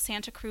Battle of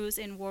Santa Cruz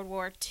in World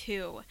War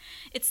II.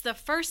 It's the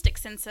first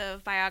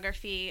extensive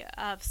biography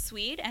of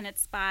Swede, and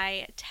it's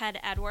by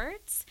Ted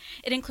Edwards.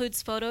 It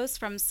includes photos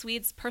from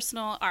Swede's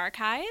personal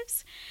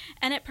archives,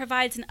 and it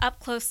provides an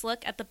up-close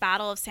look at the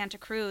Battle of Santa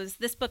Cruz.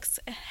 This book's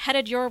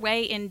headed your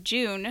way in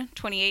June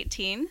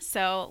 2018,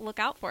 so look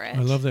out for it.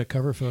 I love that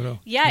cover photo.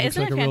 Yeah,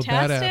 isn't it like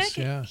fantastic?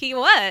 Yeah. He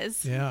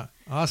was. Yeah,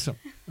 awesome.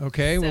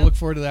 Okay, So- we'll look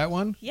forward to that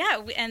one.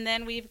 Yeah, and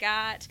then we've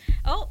got,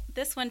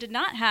 this one did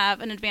not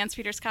have an advanced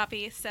reader's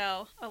copy,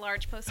 so a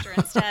large poster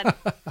instead.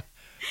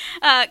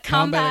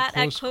 Combat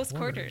at Close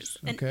Quarters,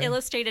 Okay. an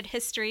illustrated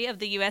history of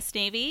the U.S.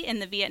 Navy in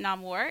the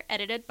Vietnam War,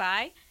 edited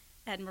by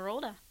Ed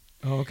Marolda.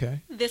 Oh,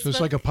 okay. This So it's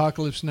book- like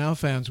Apocalypse Now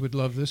fans would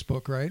love this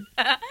book, right?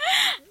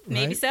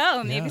 Maybe right?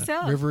 so. Maybe Yeah.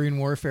 so. Riverine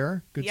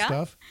warfare. Good Yeah.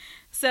 stuff.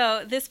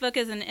 So this book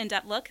is an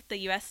in-depth look at the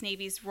U.S.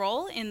 Navy's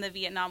role in the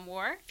Vietnam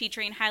War,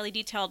 featuring highly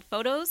detailed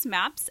photos,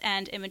 maps,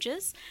 and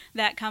images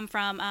that come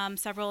from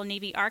several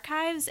Navy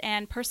archives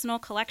and personal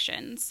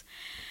collections.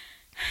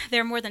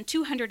 There are more than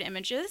 200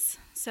 images,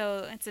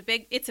 so it's a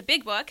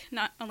big book.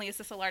 Not only is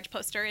this a large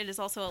poster, it is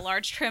also a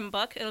large trim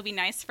book. It'll be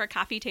nice for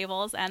coffee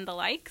tables and the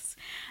likes.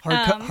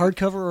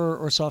 Hardcover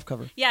or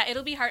softcover? Yeah,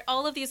 it'll be hard.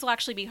 All of these will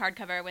actually be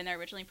hardcover when they're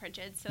originally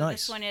printed. So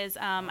Nice. this one is,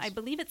 I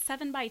believe it's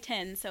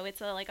 7x10. So it's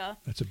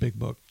That's a big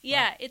book.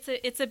 yeah,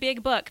 it's a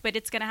big book, but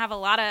it's going to have a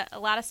lot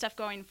of stuff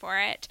going for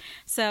it.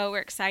 So we're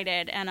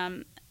excited,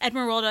 and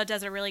Edmerolda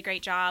does a really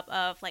great job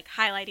of like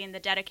highlighting the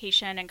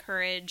dedication and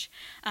courage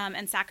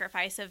and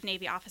sacrifice of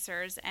Navy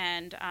officers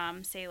and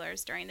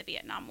sailors during the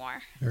Vietnam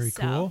War. Very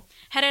cool.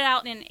 Headed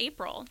out in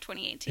April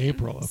 2018.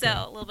 April, okay.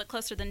 So a little bit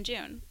closer than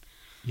June.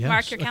 Yes,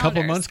 Mark your a calendars.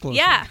 couple months closer.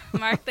 Yeah,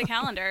 mark the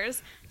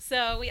calendars.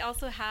 So we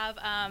also have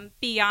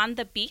Beyond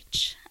the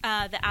Beach,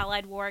 The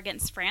Allied War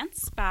Against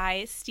France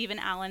by Stephen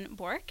Allen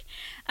Bork.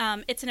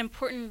 It's an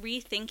important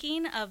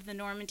rethinking of the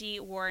Normandy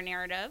War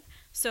narrative.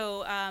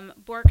 So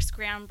Bork's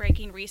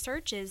groundbreaking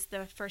research is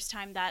the first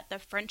time that the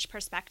French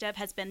perspective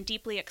has been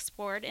deeply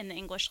explored in the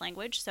English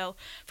language. So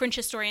French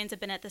historians have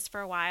been at this for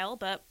a while,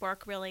 but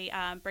Bork really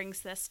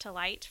brings this to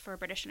light for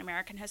British and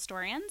American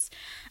historians.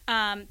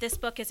 This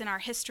book is in our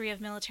History of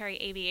Military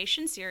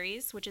Aviation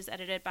series, which is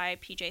edited by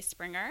P.J.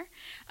 Springer.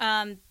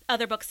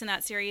 Other books in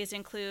that series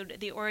include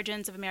The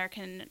Origins of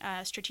American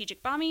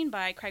Strategic Bombing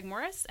by Craig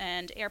Morris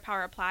and Air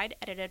Power Applied,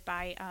 edited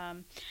by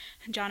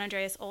John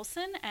Andreas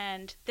Olson.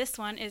 And this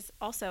one is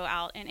also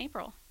out in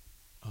April.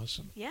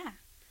 Awesome. Yeah.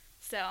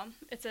 So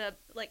it's a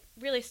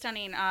really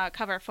stunning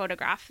cover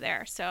photograph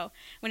there. So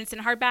when it's in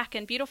hardback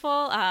and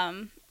beautiful,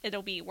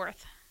 it'll be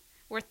worth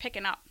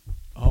picking up.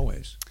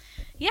 Always.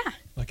 Yeah.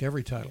 Like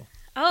every title.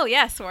 Oh,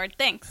 yes, Ward.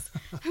 Thanks.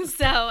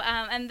 So,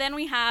 and then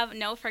we have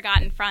No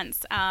Forgotten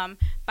Fronts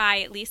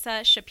by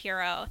Lisa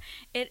Shapiro.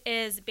 It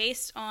is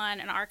based on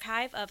an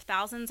archive of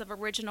thousands of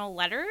original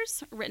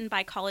letters written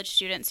by college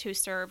students who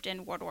served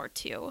in World War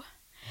II. Oh.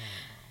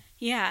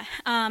 Yeah.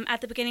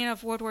 At the beginning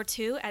of World War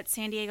II at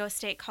San Diego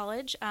State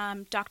College,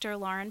 Dr.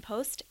 Lauren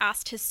Post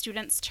asked his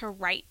students to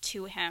write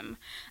to him.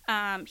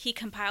 He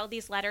compiled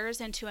these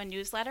letters into a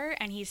newsletter,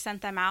 and he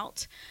sent them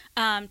out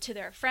to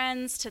their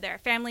friends, to their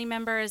family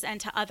members, and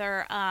to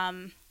other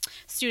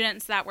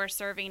students that were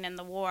serving in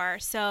the war.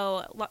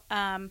 So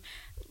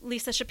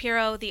Lisa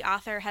Shapiro, the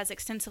author, has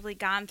extensively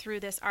gone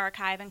through this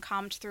archive and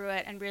combed through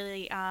it and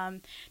really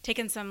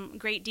taken some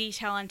great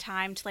detail and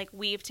time to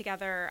weave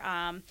together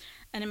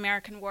an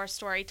American war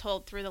story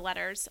told through the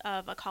letters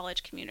of a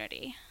college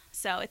community.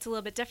 So it's a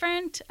little bit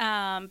different,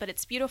 but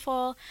it's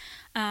beautiful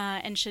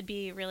and should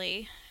be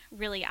really,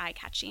 really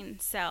eye-catching.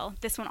 So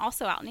this one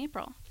also out in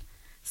April.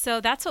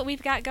 So that's what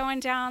we've got going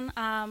down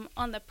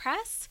on the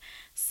press.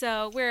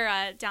 So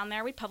we're down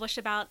there. We publish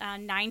about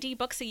 90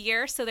 books a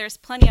year, so there's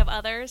plenty of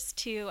others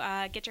to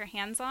get your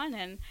hands on.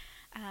 And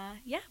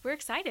yeah, we're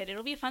excited.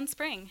 It'll be a fun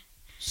spring.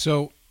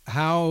 So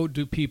how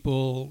do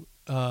people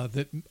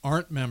that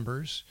aren't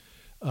members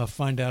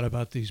find out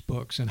about these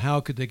books, and how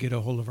could they get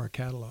a hold of our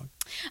catalog?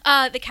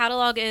 The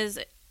catalog is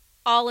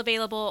all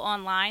available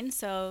online,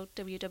 so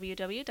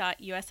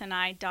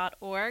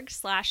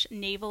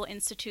www.usni.org/Naval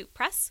Institute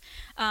Press.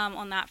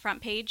 On that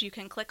front page, you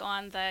can click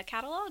on the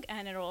catalog,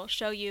 and it'll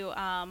show you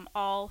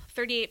all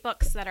 38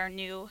 books that are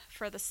new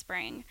for the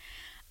spring.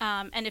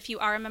 And if you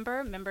are a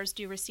member, members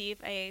do receive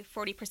a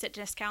 40%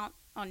 discount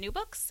on new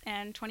books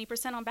and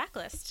 20% on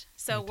backlist.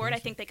 So, fantastic. Ward, I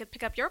think they could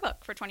pick up your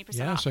book for 20% off.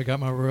 Yes, I got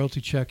my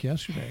royalty check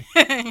yesterday.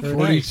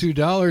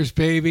 $42,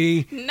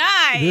 baby.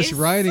 Nice. This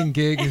writing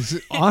gig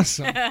is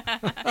awesome.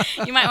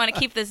 You might want to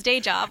keep this day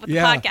job with the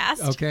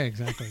podcast. Okay,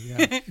 exactly.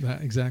 Yeah,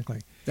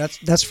 exactly.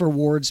 That's for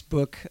Ward's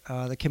book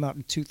that came out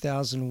in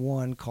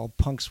 2001 called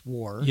Punk's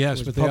War.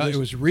 Yes, it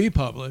was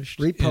republished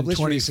in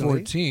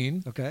 2014.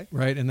 Recently. Okay.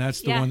 Right, and that's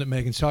the one that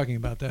Megan's talking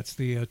about. That's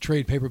the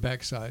trade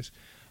paperback size.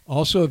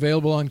 Also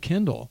available on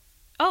Kindle.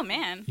 Oh,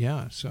 man.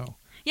 Yeah, so.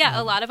 Yeah,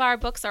 a lot of our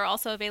books are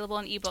also available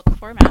in ebook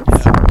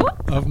formats.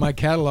 Yeah. Of my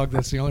catalog,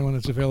 that's the only one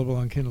that's available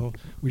on Kindle.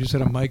 We just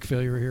had a mic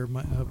failure here.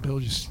 Bill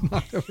just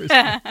knocked over his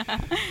mic.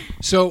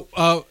 So,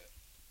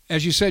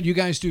 as you said, you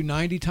guys do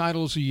 90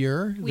 titles a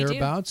year,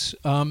 thereabouts.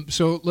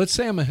 So let's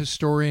say I'm a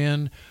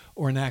historian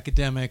or an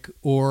academic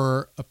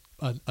or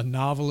a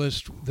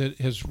novelist that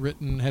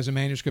has a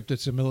manuscript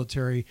that's a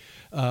military.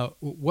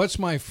 What's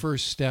my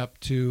first step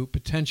to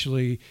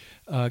potentially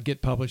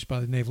get published by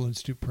the Naval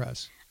Institute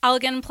Press? I'll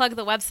again plug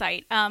the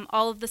website.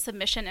 All of the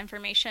submission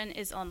information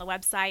is on the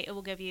website. It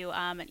will give you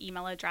an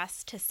email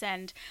address to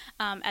send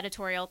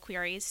editorial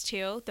queries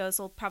to. Those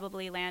will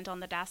probably land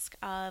on the desk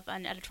of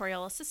an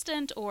editorial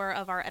assistant or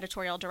of our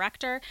editorial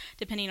director,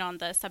 depending on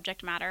the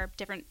subject matter.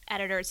 Different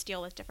editors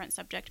deal with different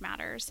subject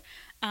matters.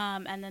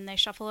 and then they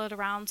shuffle it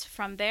around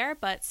from there,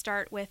 but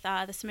start with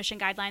the submission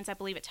guidelines. I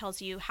believe it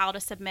tells you how to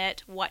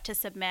submit, what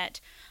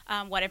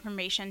what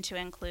information to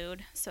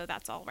include. So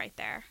that's all right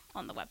there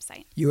on the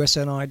website.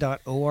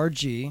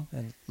 usni.org,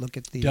 and look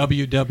at the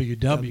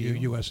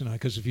www.usni,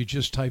 because if you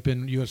just type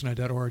in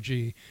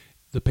usni.org,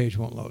 the page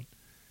won't load.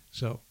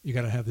 So you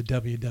got to have the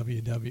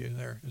www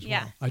there as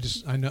well.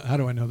 I know. How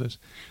do I know this?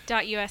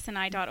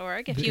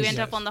 .usni.org. If you end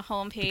up on the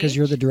home page, because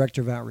you're the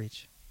director of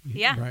outreach.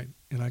 Yeah. Right.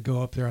 And I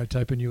go up there, I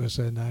type in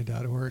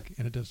usni.org,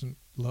 and it doesn't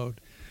load.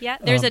 Yeah,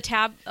 there's a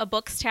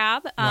books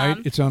tab. Right.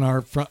 It's on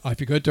our front. If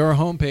you go to our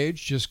homepage,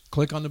 just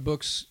click on the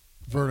books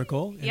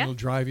vertical, and it'll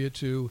drive you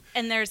to.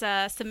 And there's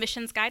a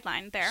submissions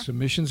guideline there.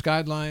 Submissions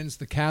guidelines,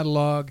 the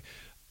catalog.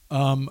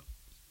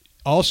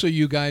 Also,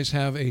 you guys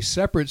have a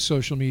separate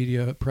social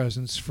media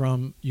presence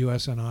from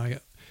USNI.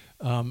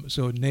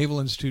 So Naval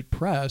Institute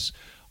Press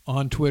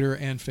on Twitter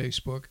and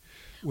Facebook.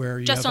 Where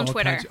you just have on all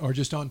Twitter. or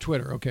just on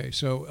Twitter. Okay,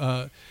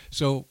 so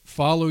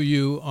follow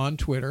you on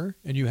Twitter,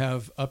 and you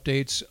have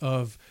updates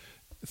of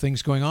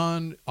things going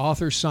on,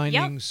 author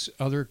signings,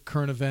 other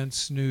current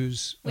events,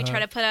 news. We try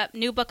to put up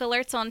new book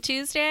alerts on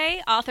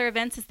Tuesday, author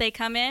events as they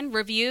come in,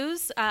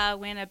 reviews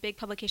when a big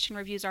publication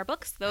reviews our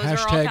books. Those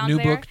are all found New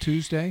there. Book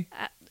Tuesday.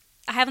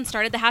 I haven't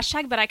started the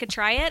hashtag, but I could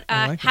try it.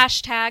 I like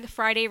hashtag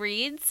Friday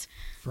Reads.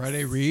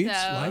 Friday Reads,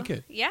 like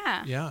it.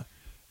 Yeah. Yeah.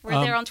 We're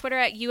there on Twitter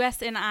at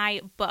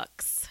USNI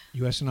Books.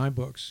 USNI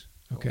Books.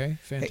 Okay,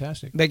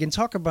 fantastic. Hey, Megan,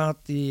 talk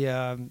about the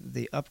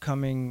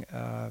upcoming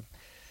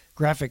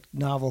graphic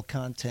novel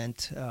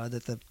content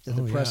that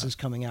the press is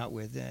coming out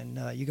with, and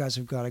you guys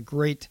have got a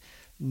great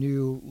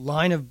new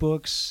line of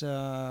books.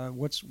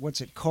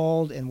 What's it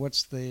called, and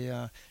what's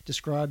the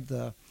describe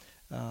the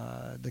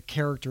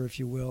character, if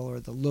you will, or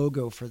the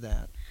logo for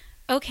that?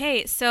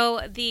 Okay, so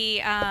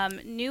the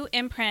new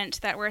imprint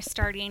that we're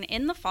starting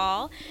in the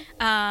fall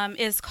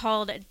is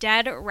called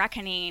Dead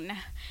Reckoning.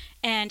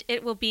 And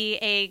it will be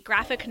a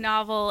graphic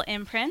novel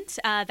imprint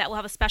that will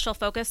have a special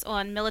focus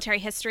on military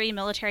history,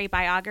 military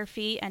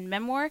biography, and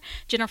memoir,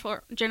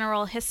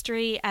 general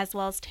history, as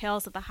well as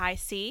tales of the high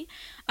sea.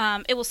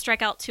 It will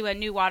strike out to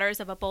new waters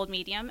of a bold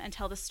medium and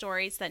tell the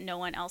stories that no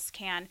one else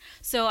can.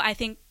 So I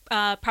think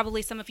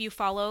probably some of you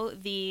follow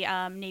the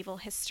Naval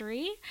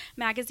History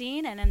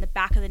magazine, and in the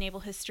back of the Naval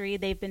History,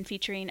 they've been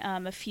featuring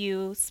a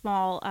few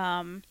small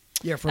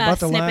for about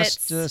the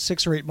snippets. last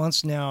 6 or 8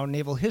 months now,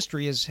 Naval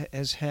History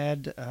has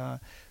had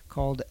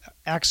called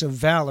Acts of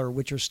Valor,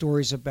 which are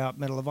stories about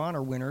Medal of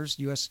Honor winners,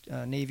 U.S.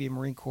 Navy and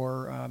Marine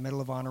Corps Medal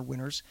of Honor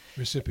winners.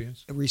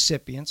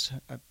 Recipients,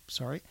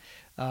 sorry.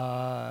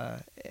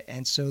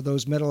 And so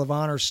those Medal of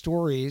Honor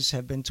stories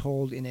have been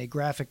told in a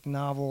graphic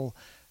novel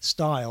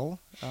style.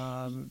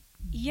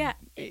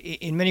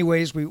 In many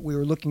ways, we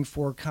were looking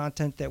for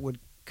content that would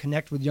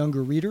connect with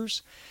younger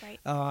readers,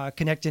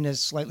 connect in a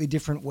slightly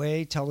different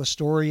way, tell a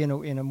story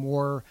in a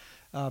more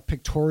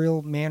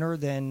pictorial manner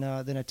than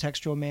a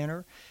textual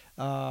manner.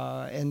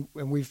 And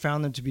we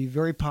found them to be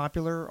very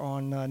popular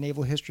on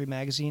Naval History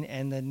magazine,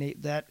 and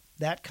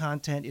that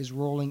content is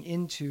rolling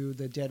into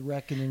the Dead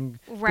Reckoning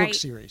book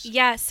series.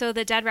 Yeah, so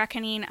the Dead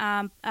Reckoning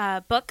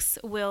books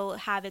will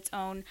have its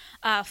own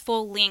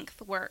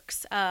full-length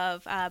works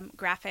of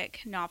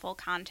graphic novel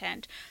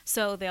content.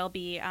 So there'll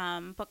be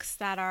books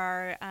that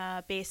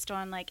are based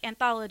on like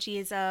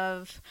anthologies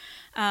of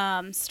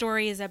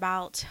stories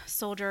about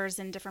soldiers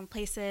in different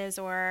places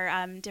or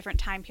different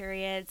time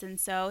periods, and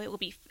so it will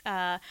be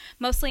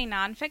mostly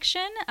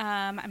nonfiction.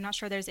 I'm not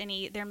sure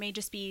there may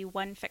just be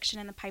one fiction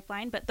in the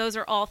pipeline, but those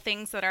are all things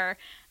that are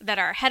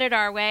headed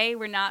our way.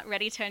 We're not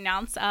ready to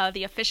announce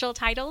the official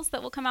titles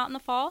that will come out in the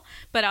fall,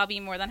 but I'll be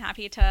more than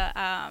happy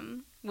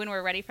to when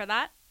we're ready for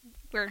that.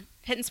 We're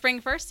hitting spring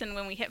first, and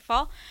when we hit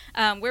fall,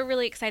 we're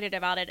really excited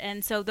about it.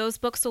 And so those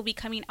books will be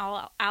coming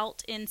all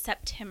out in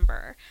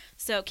September.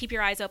 So keep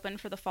your eyes open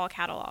for the fall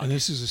catalog. And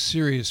this is a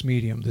serious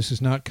medium. This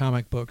is not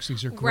comic books.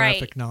 These are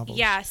graphic novels.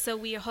 Yeah, so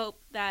we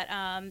hope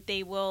that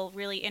they will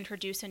really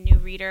introduce new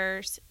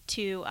readers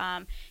to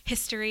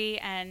history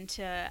and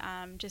to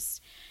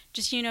just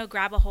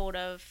grab a hold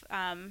of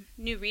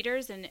new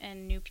readers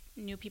and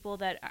new people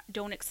that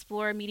don't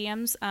explore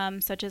mediums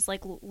such as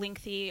like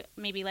lengthy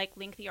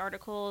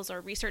articles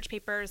or research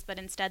papers, but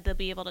instead they'll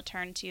be able to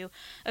turn to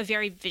a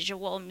very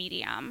visual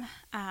medium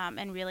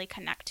and really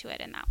connect to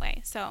it in that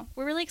way. So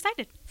we're really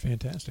excited.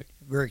 Fantastic.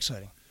 Very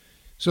exciting.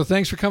 So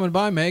thanks for coming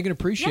by, Megan.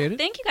 Appreciate it.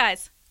 Thank you,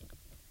 guys.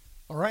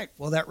 All right.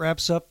 Well, that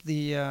wraps up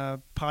the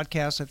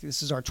podcast. I think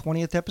this is our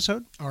 20th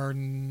episode. Our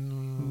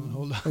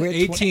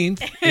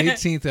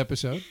 18th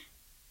episode.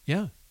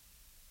 Yeah.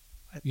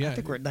 I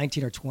think we're at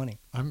 19 or 20.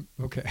 I'm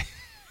okay.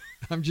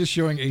 I'm just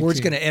showing 18. Ward's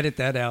going to edit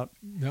that out.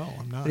 No,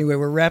 I'm not. Anyway,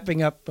 we're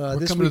wrapping up We're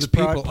this coming week's to the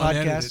people podcast.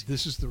 unedited.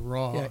 This is the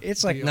raw. Yeah,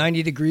 it's like deal.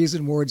 90 degrees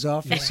in Ward's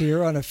office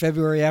here on a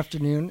February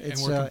afternoon.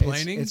 It's, we're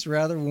complaining? It's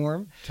rather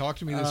warm. Talk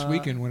to me this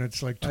weekend when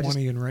it's like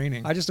 20 and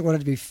raining. I just don't want it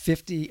to be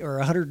 50 or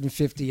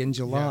 150 in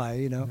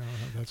July, No,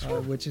 that's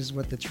right. which is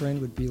what the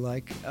trend would be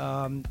like.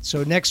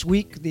 So next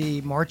week,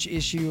 the March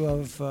issue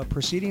of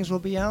Proceedings will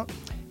be out,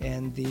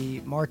 and the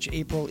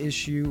March-April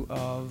issue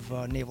of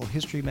Naval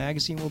History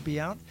Magazine will be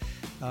out.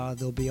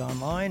 They'll be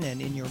online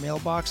and in your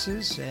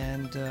mailboxes.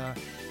 And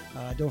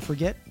don't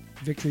forget,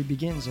 victory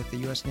begins at the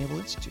U.S. Naval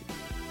Institute.